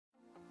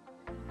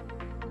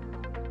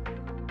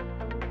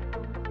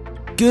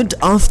Good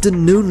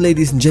afternoon,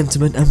 ladies and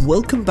gentlemen, and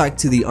welcome back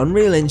to the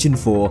Unreal Engine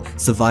 4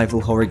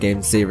 survival horror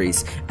game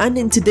series. And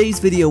in today's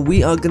video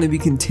we are going to be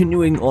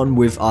continuing on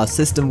with our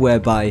system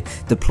whereby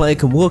the player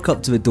can walk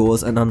up to the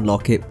doors and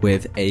unlock it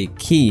with a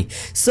key.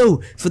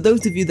 So for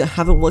those of you that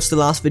haven't watched the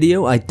last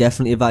video, I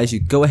definitely advise you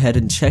go ahead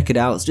and check it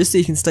out just so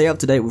you can stay up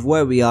to date with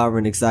where we are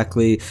and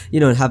exactly,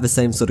 and have the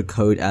same sort of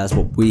code as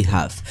what we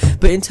have.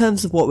 But in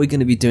terms of what we're going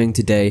to be doing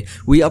today,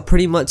 we are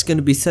pretty much going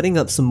to be setting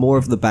up some more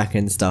of the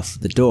back-end stuff for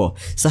the door.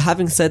 So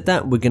having said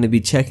that, we're going to be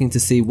checking to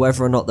see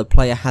whether or not the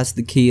player has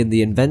the key in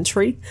the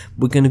inventory.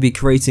 We're going to be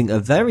creating a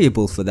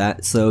variable for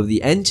that so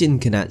the engine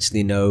can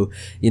actually know,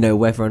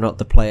 whether or not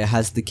the player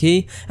has the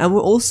key. And we're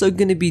also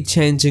going to be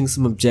changing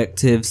some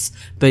objectives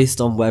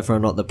based on whether or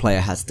not the player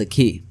has the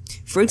key.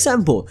 For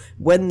example,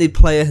 when the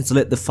player has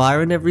lit the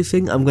fire and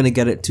everything, I'm going to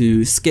get it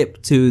to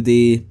skip to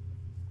the,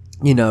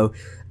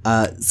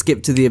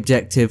 skip to the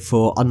objective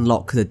for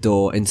unlock the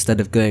door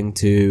instead of going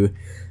to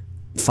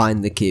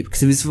find the key,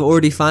 because if it's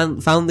already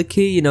found the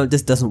key, it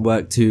just doesn't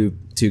work too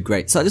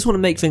great. So I just want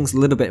to make things a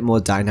little bit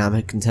more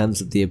dynamic in terms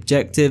of the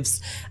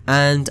objectives.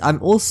 And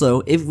I'm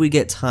also, if we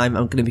get time,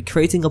 I'm going to be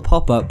creating a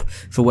pop-up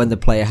for when the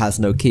player has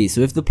no key.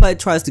 So if the player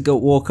tries to go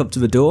walk up to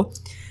the door,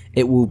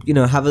 it will,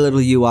 have a little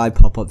UI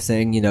pop-up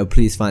saying,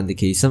 please find the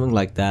key, something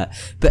like that.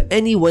 But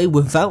anyway,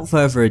 without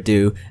further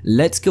ado,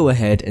 let's go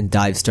ahead and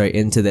dive straight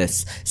into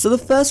this. So the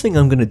first thing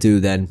I'm going to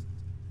do then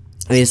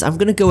is I'm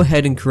going to go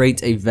ahead and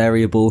create a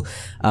variable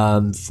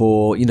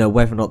for,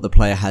 whether or not the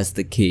player has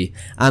the key.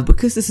 And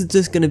because this is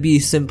just going to be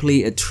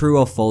simply a true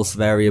or false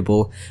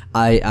variable,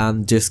 I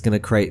am just going to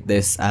create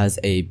this as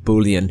a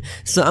boolean.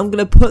 So I'm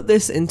going to put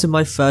this into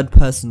my third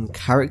person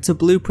character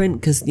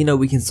blueprint because,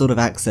 we can sort of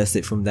access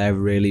it from there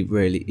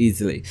really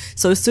easily.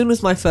 So as soon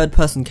as my third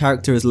person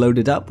character is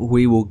loaded up,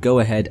 we will go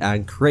ahead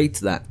and create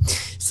that.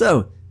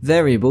 So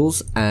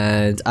variables,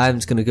 and I'm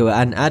just going to go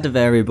and add a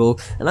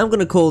variable, and I'm going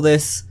to call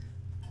this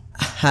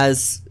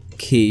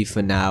HasKey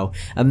for now,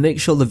 and make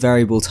sure the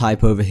variable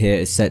type over here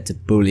is set to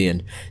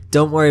boolean.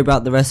 Don't worry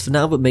about the rest for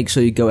now, but make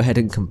sure you go ahead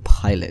and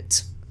compile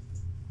it.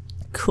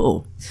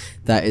 Cool,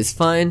 that is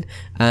fine,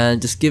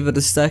 and just give it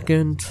a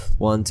second.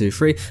 1, 2,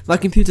 3. My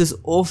computer's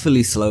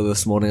awfully slow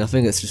this morning. I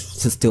think it's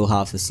just still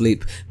half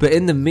asleep. But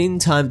in the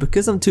meantime,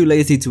 because I'm too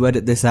lazy to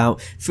edit this out,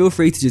 feel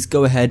free to just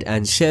go ahead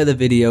and share the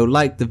video,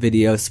 like the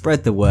video,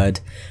 spread the word,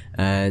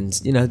 and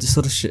just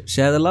sort of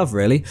share the love,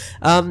 really.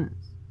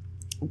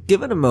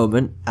 Give it a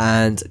moment,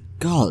 and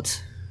God,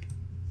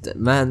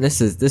 man,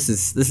 this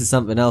is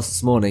something else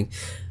this morning.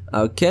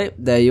 Okay,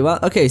 there you are.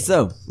 Okay,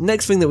 so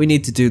next thing that we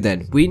need to do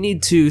then, we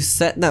need to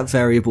set that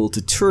variable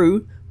to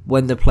true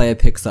when the player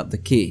picks up the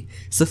key.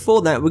 So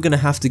for that, we're going to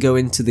have to go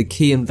into the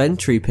key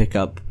inventory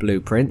pickup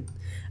blueprint,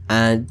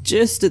 and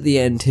just at the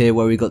end here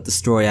where we got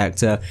destroy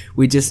actor,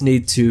 we just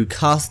need to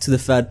cast to the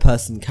third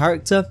person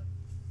character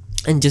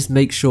and just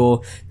make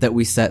sure that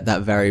we set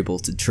that variable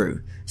to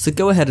true. So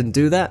go ahead and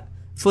do that.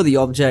 For the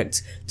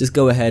object, just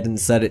go ahead and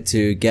set it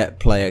to get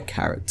player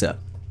character.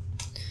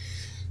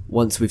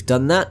 Once we've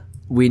done that,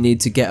 we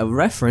need to get a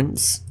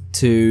reference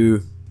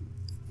to,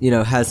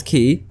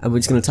 HasKey, and we're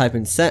just going to type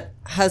in set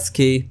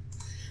HasKey,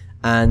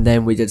 and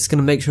then we're just going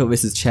to make sure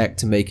this is checked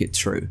to make it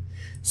true.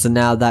 So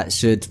now that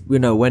should,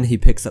 when he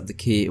picks up the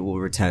key, it will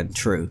return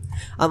true.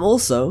 I'm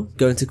also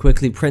going to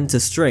quickly print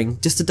a string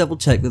just to double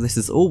check that this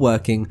is all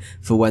working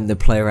for when the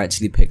player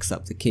actually picks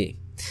up the key.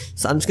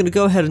 So I'm just going to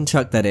go ahead and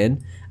chuck that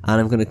in, and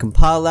I'm going to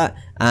compile that,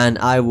 and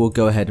I will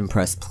go ahead and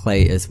press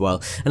play as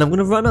well. And I'm going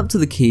to run up to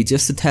the key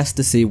just to test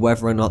to see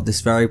whether or not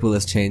this variable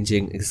is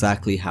changing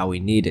exactly how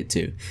we need it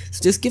to.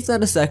 So just give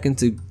that a second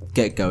to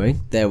get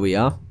going. There we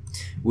are.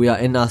 We are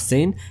in our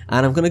scene,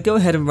 and I'm going to go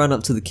ahead and run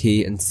up to the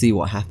key and see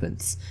what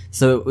happens.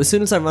 So as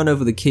soon as I run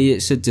over the key,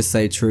 it should just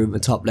say true in the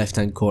top left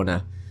hand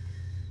corner.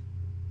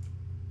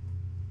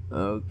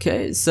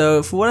 Okay,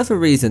 so for whatever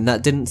reason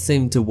that didn't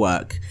seem to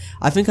work.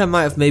 I think I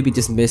might have maybe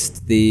just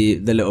missed the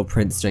little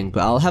print string,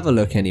 but I'll have a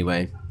look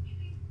anyway.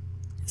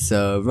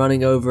 So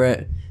running over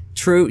it,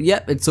 true,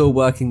 yep, it's all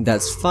working,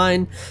 that's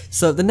fine.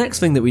 So the next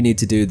thing that we need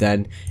to do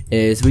then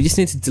is we just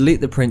need to delete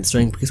the print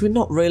string because we're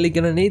not really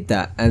going to need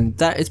that, and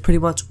that is pretty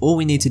much all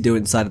we need to do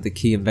inside of the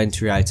key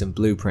inventory item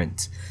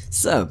blueprint.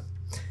 So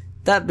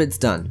that bit's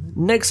done.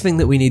 Next thing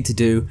that we need to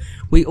do,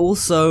 we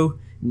also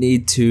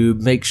need to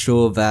make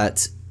sure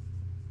that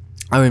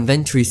our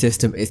inventory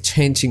system is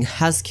changing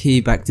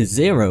HasKey back to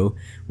 0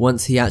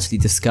 once he actually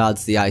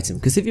discards the item.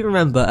 Because if you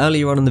remember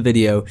earlier on in the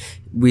video,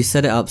 we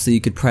set it up so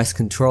you could press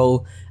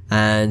Control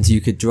and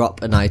you could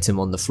drop an item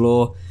on the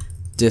floor,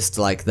 just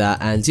like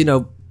that. And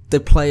the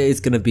player is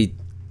going to be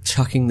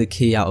chucking the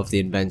key out of the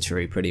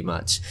inventory pretty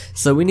much.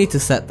 So we need to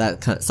set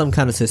that some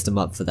kind of system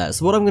up for that.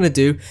 So what I'm going to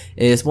do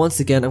is, once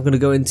again, I'm going to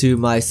go into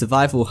my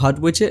survival HUD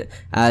widget,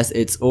 as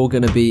it's all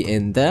going to be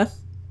in there.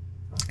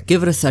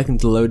 Give it a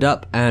second to load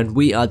up, and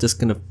we are just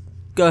going to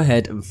go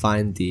ahead and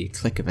find the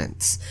click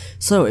events.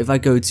 So if I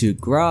go to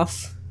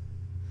graph,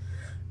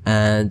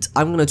 and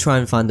I'm going to try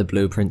and find the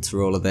blueprints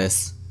for all of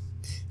this.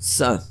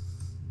 So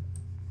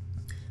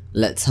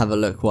let's have a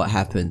look what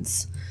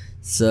happens.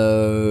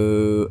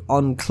 So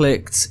on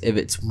clicked, if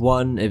it's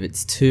 1, if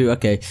it's 2,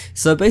 okay.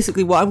 So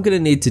basically what I'm going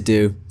to need to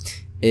do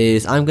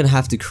is I'm going to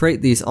have to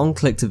create these on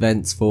clicked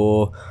events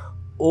for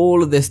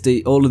all of these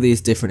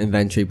different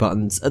inventory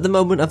buttons. At the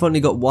moment I've only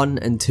got 1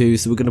 and 2,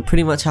 so we're going to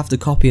pretty much have to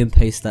copy and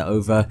paste that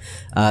over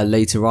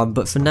later on,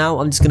 but for now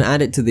I'm just going to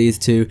add it to these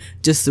two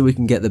just so we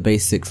can get the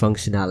basic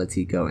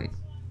functionality going.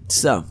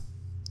 So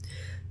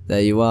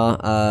there you are.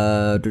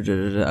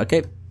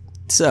 Okay,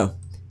 so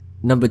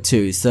number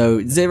 2,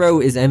 so 0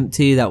 is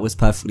empty, that was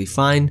perfectly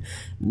fine.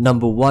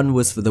 Number 1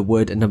 was for the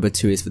wood and number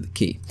 2 is for the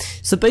key.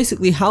 So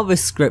basically how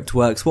this script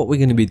works, what we're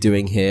going to be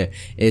doing here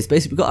is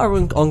basically we've got our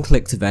on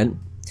clicked event,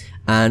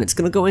 and it's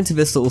going to go into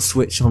this little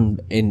switch on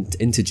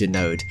integer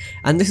node,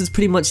 and this is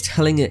pretty much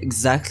telling it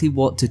exactly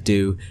what to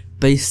do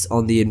based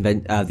on the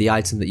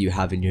item that you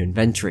have in your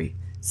inventory.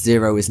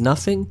 0 is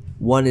nothing,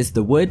 1 is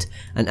the wood,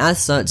 and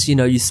as such, you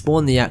know, you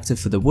spawn the actor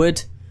for the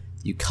wood,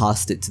 you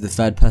cast it to the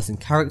third person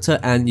character,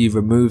 and you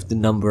remove the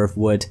number of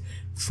wood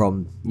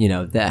from, you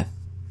know, there.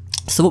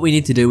 So what we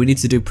need to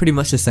do pretty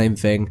much the same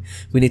thing.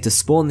 We need to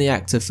spawn the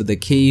actor for the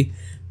key,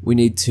 we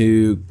need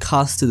to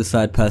cast to the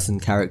third person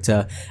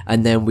character,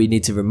 and then we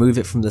need to remove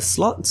it from the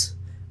slot,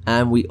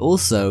 and we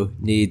also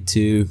need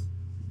to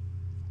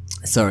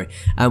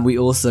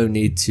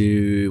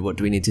what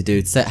do we need to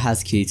do? Set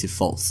HasKey to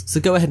false. So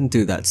go ahead and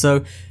do that.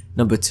 So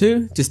number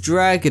 2, just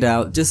drag it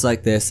out just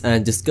like this,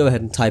 and just go ahead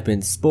and type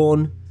in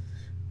spawn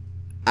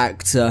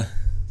actor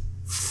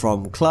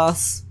from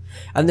class,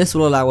 and this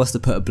will allow us to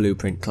put a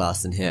blueprint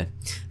class in here.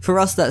 For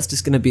us that's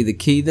just going to be the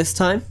key this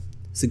time,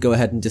 so go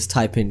ahead and just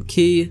type in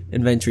key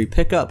inventory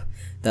pickup.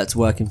 That's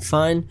working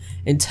fine.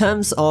 In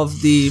terms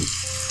of the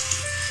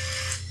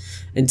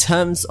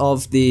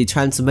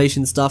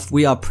transformation stuff,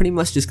 we are pretty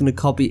much just going to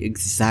copy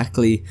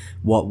exactly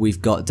what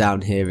we've got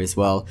down here as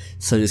well.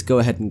 So just go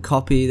ahead and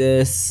copy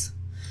this.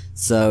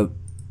 So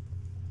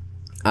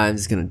I'm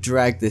just going to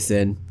drag this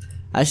in.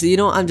 Actually, you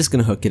know what, I'm just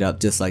going to hook it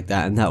up just like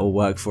that, and that will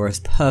work for us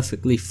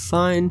perfectly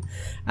fine.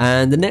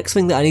 And the next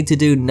thing that I need to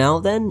do now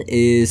then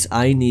is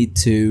I need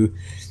to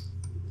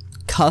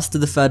cast to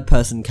the third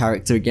person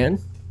character again.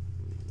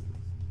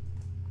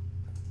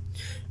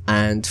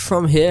 And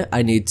from here,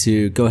 I need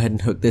to go ahead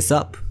and hook this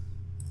up.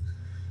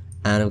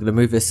 And I'm going to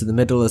move this to the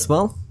middle as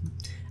well.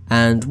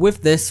 And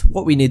with this,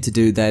 what we need to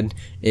do then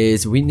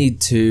is we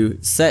need to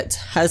set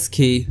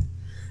HasKey,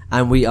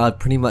 and we are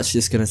pretty much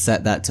just going to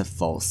set that to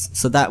false.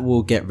 So that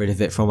will get rid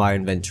of it from our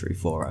inventory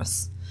for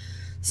us.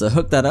 So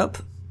hook that up.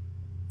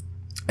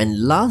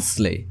 And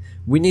lastly,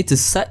 we need to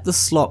set the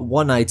slot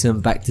 1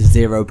 item back to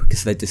 0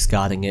 because they're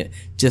discarding it,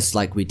 just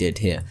like we did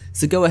here.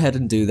 So go ahead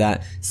and do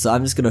that. So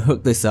I'm just going to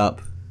hook this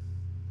up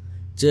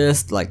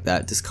just like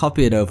that. Just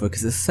copy it over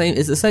because it's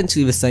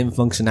essentially the same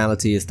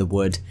functionality as the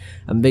wood,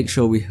 and make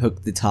sure we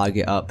hook the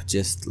target up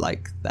just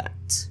like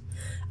that.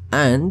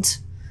 And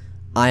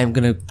I am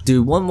going to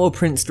do one more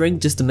print string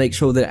just to make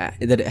sure that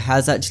it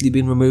has actually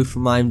been removed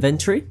from my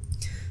inventory.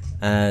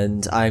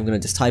 And I'm going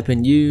to just type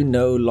in you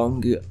no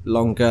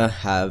longer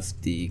have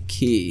the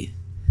key.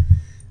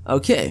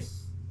 Okay,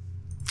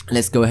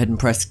 let's go ahead and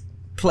press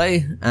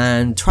play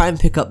and try and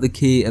pick up the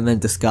key and then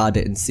discard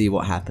it and see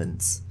what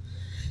happens.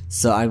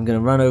 So I'm going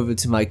to run over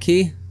to my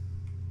key.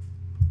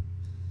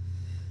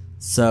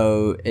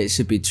 So it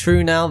should be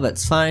true now,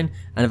 that's fine.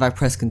 And if I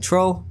press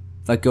Control,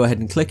 if I go ahead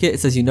and click it, it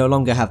says you no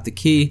longer have the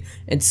key.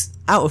 It's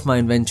out of my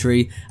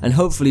inventory, and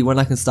hopefully when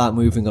I can start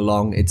moving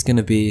along, it's going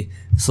to be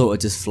sort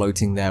of just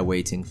floating there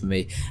waiting for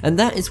me. And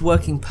that is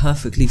working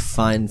perfectly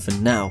fine for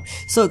now.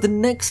 So the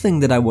next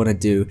thing that I want to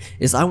do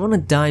is I want to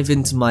dive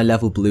into my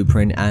level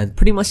blueprint and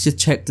pretty much just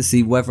check to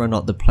see whether or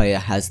not the player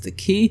has the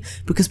key,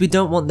 because we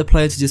don't want the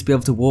player to just be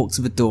able to walk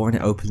to the door and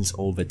it opens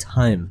all the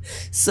time.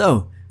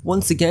 So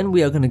once again,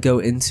 we are going to go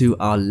into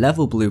our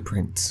level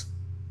blueprint.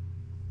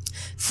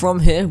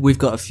 From here, we've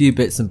got a few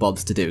bits and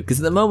bobs to do, because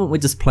at the moment we're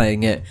just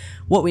playing it.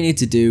 What we need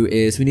to do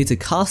is we need to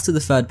cast to the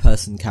third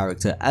person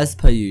character as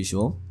per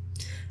usual,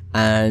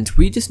 and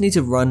we just need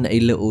to run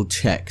a little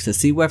check to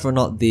see whether or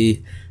not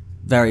the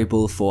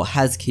variable for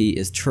HasKey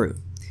is true.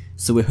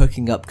 So we're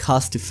hooking up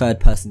cast to third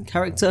person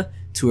character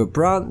to a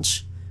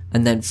branch,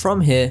 and then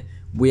from here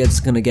we are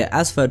just going to get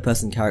as third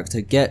person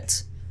character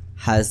get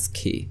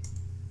HasKey,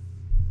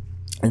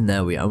 and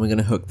there we are. We're going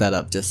to hook that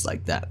up just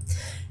like that.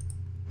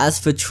 As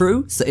for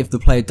true, so if the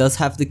player does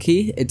have the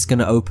key, it's going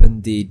to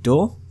open the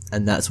door,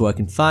 and that's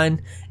working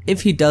fine.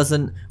 If he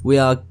doesn't, we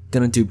are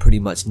going to do pretty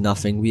much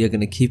nothing. We are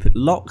going to keep it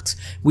locked.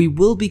 We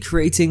will be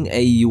creating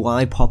a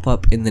UI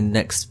pop-up in the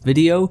next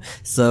video,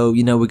 so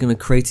you know, we're going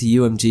to create a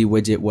UMG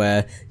widget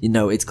where, you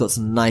know, it's got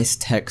some nice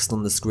text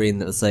on the screen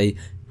that will say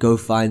go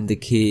find the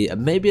key,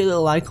 and maybe a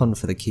little icon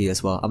for the key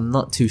as well. I'm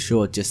not too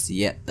sure just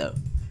yet though.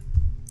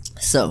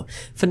 So,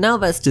 for now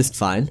that's just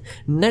fine.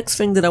 Next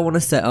thing that I want to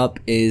set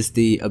up is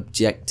the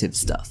objective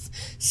stuff.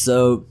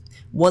 So,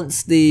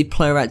 once the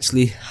player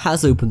actually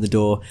has opened the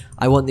door,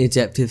 I want the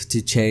objective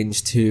to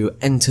change to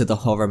enter the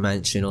horror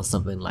mansion or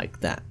something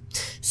like that.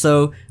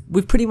 So,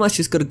 we've pretty much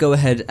just got to go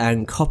ahead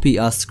and copy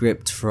our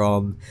script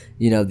from,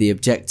 you know, the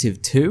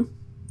objective 2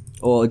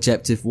 or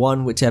objective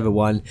 1, whichever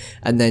one,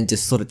 and then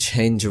just sort of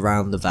change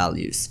around the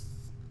values.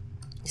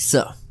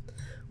 So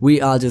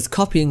we are just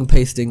copying and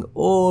pasting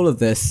all of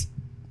this,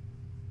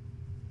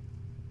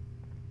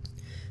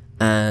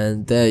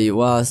 and there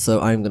you are.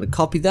 So I'm going to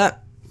copy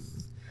that,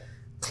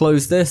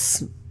 close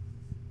this,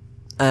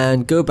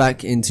 and go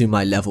back into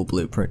my level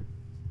blueprint.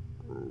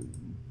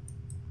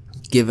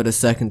 Give it a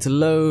second to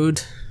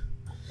load.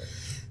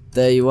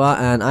 There you are,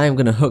 and I am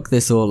going to hook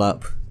this all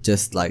up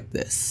just like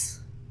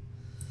this.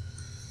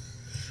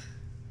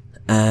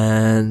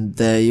 And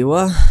there you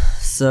are.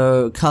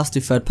 So cast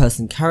to third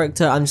person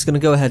character. I'm just going to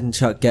go ahead and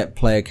chuck get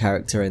player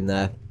character in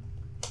there.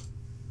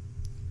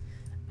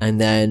 And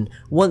then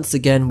once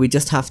again we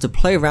just have to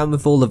play around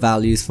with all the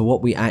values for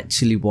what we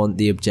actually want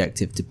the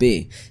objective to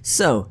be.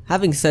 So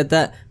having said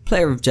that,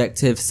 player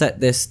objective, set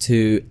this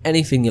to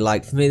anything you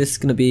like. For me this is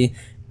going to be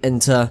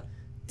enter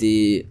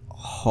the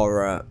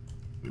horror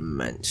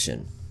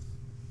mansion.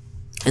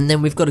 And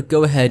then we've got to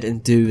go ahead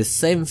and do the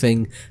same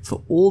thing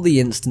for all the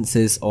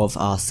instances of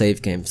our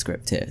save game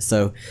script here.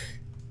 So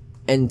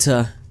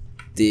enter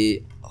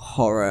the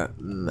horror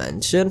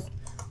mansion.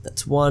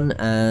 That's one,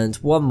 and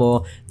one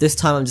more. This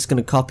time I'm just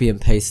going to copy and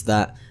paste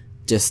that.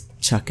 Just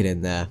chuck it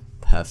in there.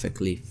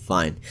 Perfectly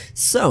fine.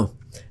 So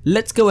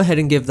let's go ahead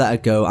and give that a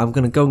go. I'm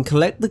going to go and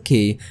collect the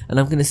key, and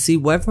I'm going to see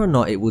whether or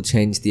not it will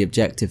change the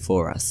objective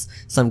for us.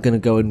 So I'm going to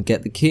go and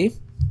get the key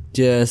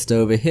just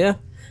over here,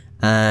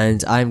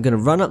 and I'm going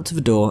to run up to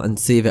the door and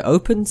see if it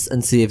opens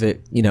and see if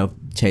it, you know,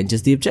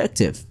 changes the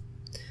objective.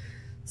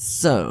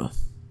 So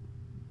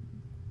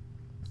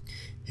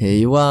here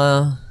you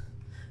are.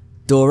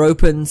 Door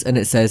opens and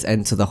it says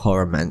enter the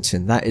horror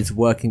mansion. That is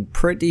working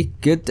pretty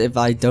good if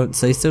I don't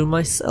say so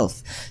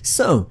myself.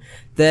 So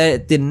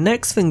the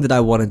next thing that I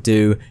want to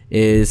do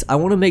is I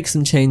want to make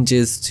some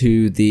changes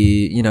to the,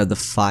 you know, the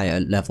fire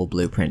level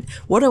blueprint.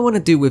 What I want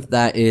to do with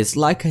that is,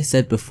 like I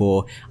said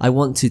before, I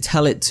want to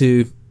tell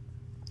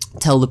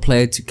the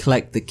player to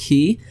collect the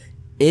key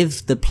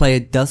if the player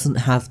doesn't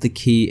have the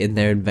key in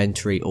their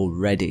inventory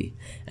already.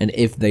 And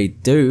if they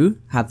do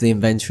have the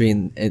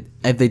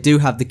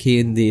key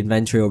in the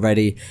inventory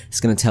already, it's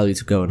going to tell you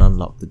to go and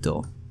unlock the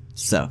door.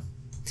 So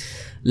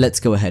let's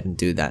go ahead and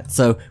do that.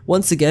 So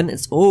once again,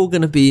 it's all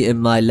going to be in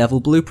my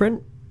level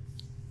blueprint.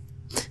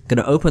 Going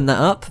to open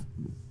that up,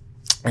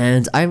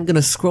 and I'm going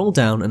to scroll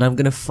down and I'm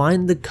going to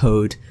find the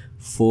code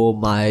for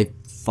my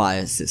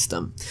fire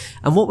system.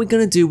 And what we're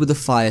going to do with the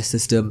fire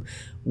system,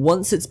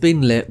 once it's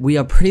been lit, we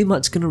are pretty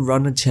much going to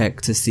run a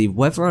check to see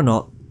whether or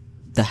not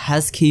the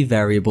HasKey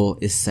variable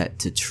is set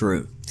to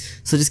true.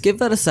 So just give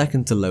that a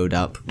second to load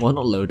up. Well,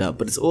 not load up,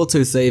 but it's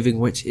auto saving,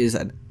 which is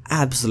an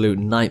absolute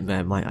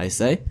nightmare, might I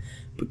say.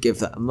 But give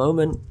that a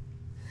moment.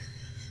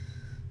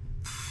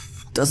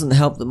 Doesn't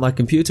help that my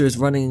computer is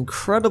running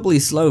incredibly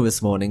slow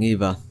this morning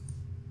either.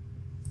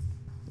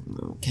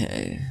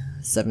 Okay,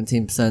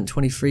 17%,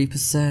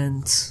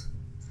 23%.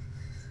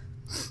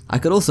 I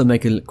could also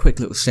make a quick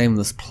little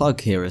shameless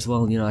plug here as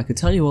well. You know, I could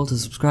tell you all to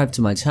subscribe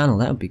to my channel.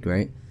 That would be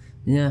great.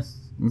 Yeah.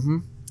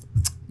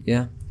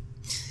 Yeah.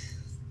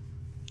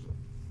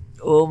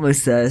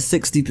 Almost there.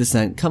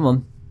 60%. Come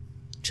on.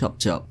 Chop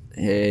chop.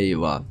 Here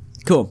you are.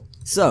 Cool.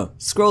 So,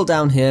 scroll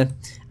down here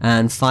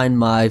and find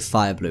my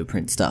fire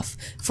blueprint stuff.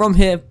 From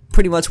here,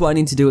 pretty much what I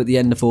need to do at the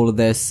end of all of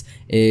this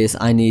is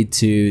I need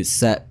to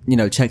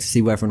check to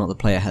see whether or not the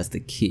player has the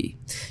key.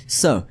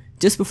 So,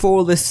 just before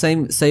all this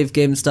same save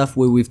game stuff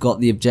where we've got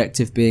the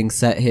objective being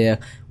set here,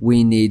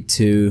 we need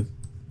to,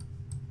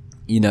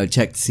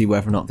 check to see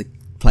whether or not the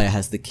player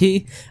has the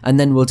key, and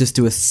then we'll just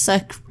do a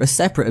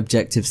separate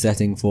objective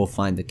setting for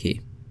find the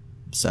key.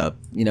 So,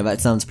 that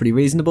sounds pretty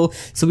reasonable.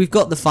 So we've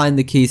got the find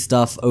the key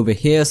stuff over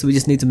here, so we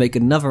just need to make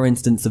another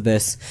instance of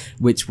this,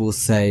 which will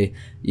say,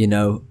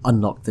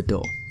 unlock the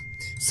door.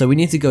 So we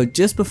need to go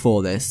just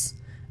before this,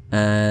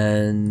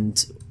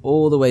 and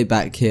all the way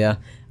back here,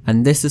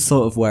 and this is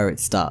sort of where it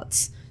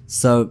starts.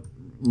 So,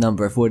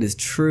 number of wood is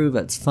true,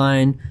 that's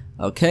fine.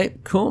 Okay,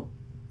 cool.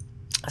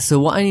 So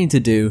what I need to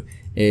do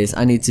is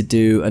I need to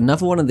do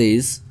another one of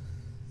these.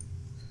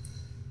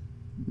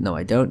 No,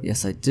 I don't.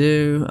 Yes, I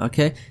do.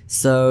 Okay,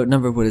 so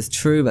number of wood is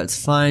true,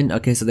 that's fine.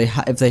 Okay, so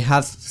if they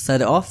have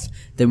set it off,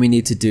 then we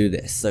need to do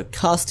this. So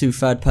cast to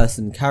third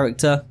person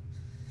character,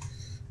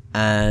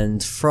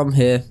 and from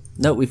here,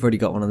 nope, we've already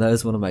got one of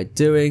those. What am I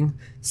doing?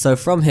 So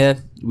from here,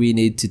 we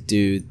need to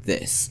do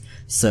this.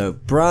 So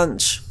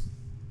branch,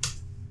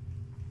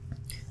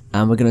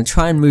 and we're going to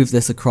try and move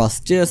this across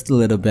just a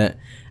little bit,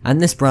 and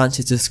this branch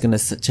is just going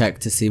to check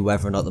to see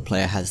whether or not the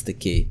player has the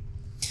key.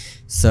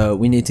 So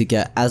we need to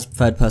get as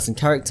third person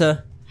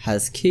character,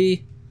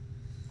 HasKey,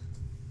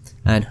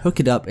 and hook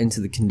it up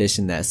into the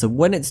condition there. So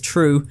when it's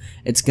true,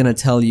 it's going to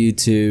tell you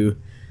to,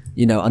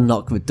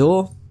 unlock the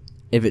door.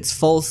 If it's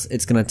false,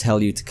 it's going to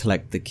tell you to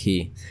collect the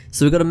key.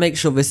 So we've got to make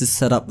sure this is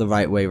set up the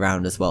right way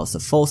around as well. So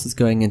false is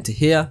going into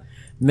here.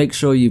 Make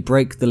sure you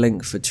break the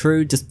link for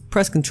true. Just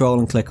press Control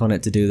and click on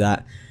it to do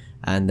that.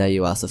 And there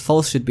you are. So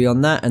false should be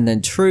on that. And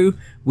then true,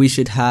 we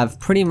should have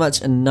pretty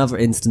much another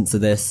instance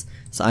of this.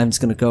 So I'm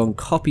just going to go and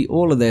copy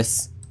all of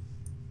this.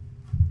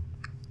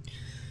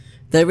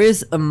 There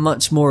is a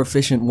much more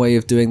efficient way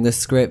of doing this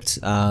script.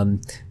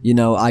 You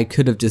know, I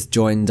could have just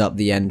joined up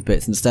the end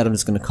bits. Instead, I'm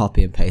just going to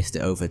copy and paste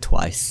it over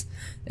twice.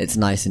 It's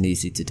nice and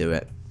easy to do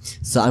it.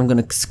 So I'm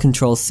going to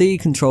Control C,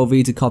 Control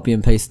V to copy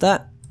and paste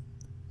that.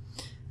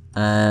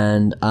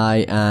 And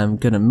I am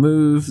going to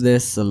move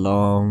this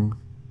along.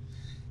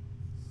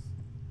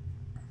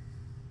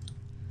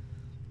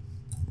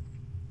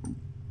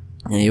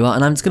 There you are,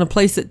 and I'm just going to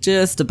place it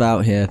just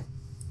about here.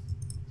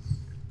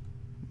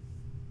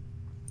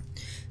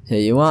 Here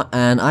you are,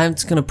 and I'm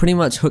just going to pretty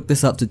much hook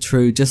this up to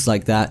true just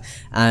like that.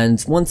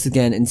 And once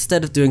again,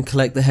 instead of doing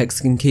collect the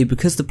hexagon key,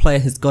 because the player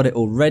has got it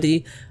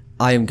already,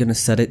 I am going to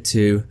set it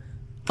to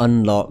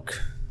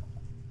unlock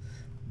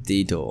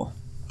the door.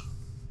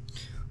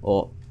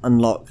 Or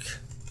unlock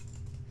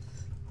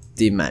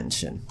the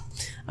mansion.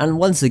 And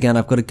once again,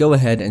 I've got to go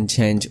ahead and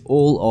change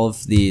all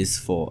of these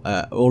for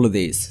all of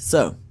these.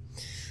 So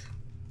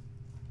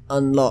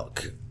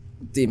unlock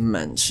the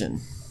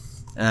mansion.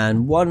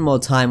 And one more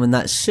time, and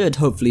that should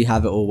hopefully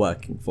have it all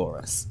working for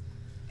us.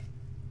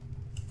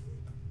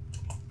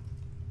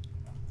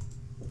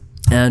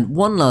 And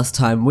one last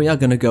time, we are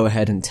going to go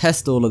ahead and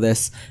test all of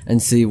this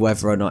and see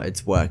whether or not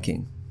it's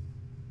working.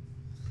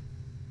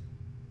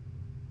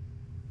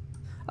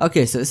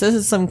 Okay, so it says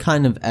there's some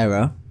kind of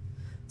error.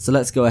 So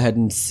let's go ahead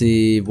and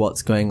see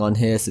what's going on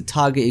here. So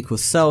target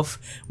equals self,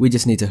 we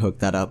just need to hook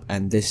that up,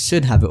 and this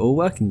should have it all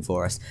working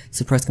for us.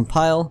 So press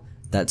compile,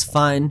 that's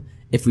fine.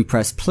 If we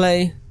press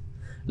play,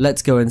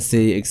 let's go and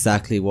see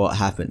exactly what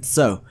happens.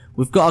 So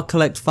we've got our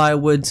collect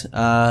firewood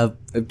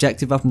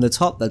objective up in the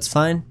top, that's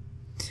fine.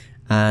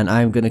 And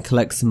I'm going to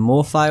collect some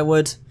more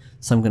firewood.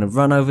 So I'm going to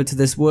run over to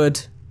this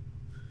wood.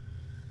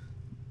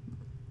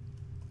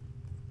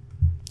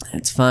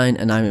 It's fine,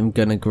 and I'm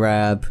going to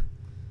grab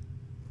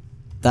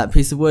that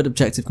piece of wood,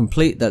 objective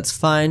complete, that's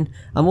fine.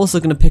 I'm also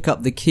going to pick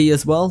up the key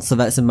as well, so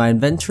that's in my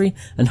inventory.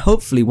 And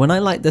hopefully when I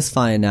light this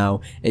fire now,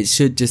 it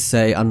should just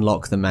say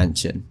unlock the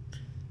mansion.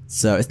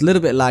 So it's a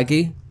little bit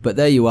laggy, but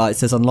there you are, it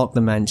says unlock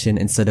the mansion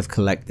instead of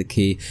collect the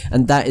key,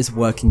 and that is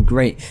working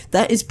great.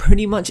 That is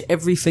pretty much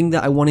everything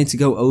that I wanted to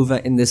go over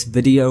in this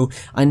video.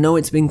 I know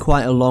it's been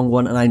quite a long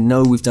one, and I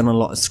know we've done a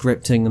lot of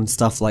scripting and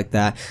stuff like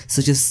that,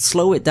 so just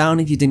slow it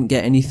down if you didn't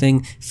get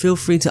anything. Feel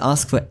free to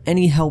ask for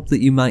any help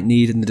that you might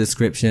need in the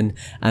description,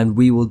 and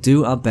we will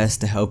do our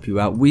best to help you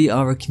out. We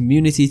are a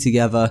community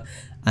together,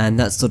 and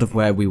that's sort of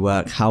where we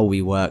work, how we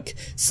work.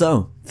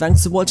 So,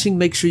 thanks for watching,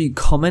 make sure you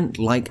comment,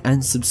 like,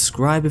 and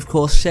subscribe, of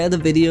course, share the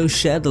video,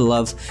 share the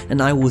love,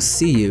 and I will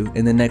see you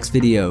in the next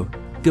video.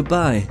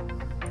 Goodbye.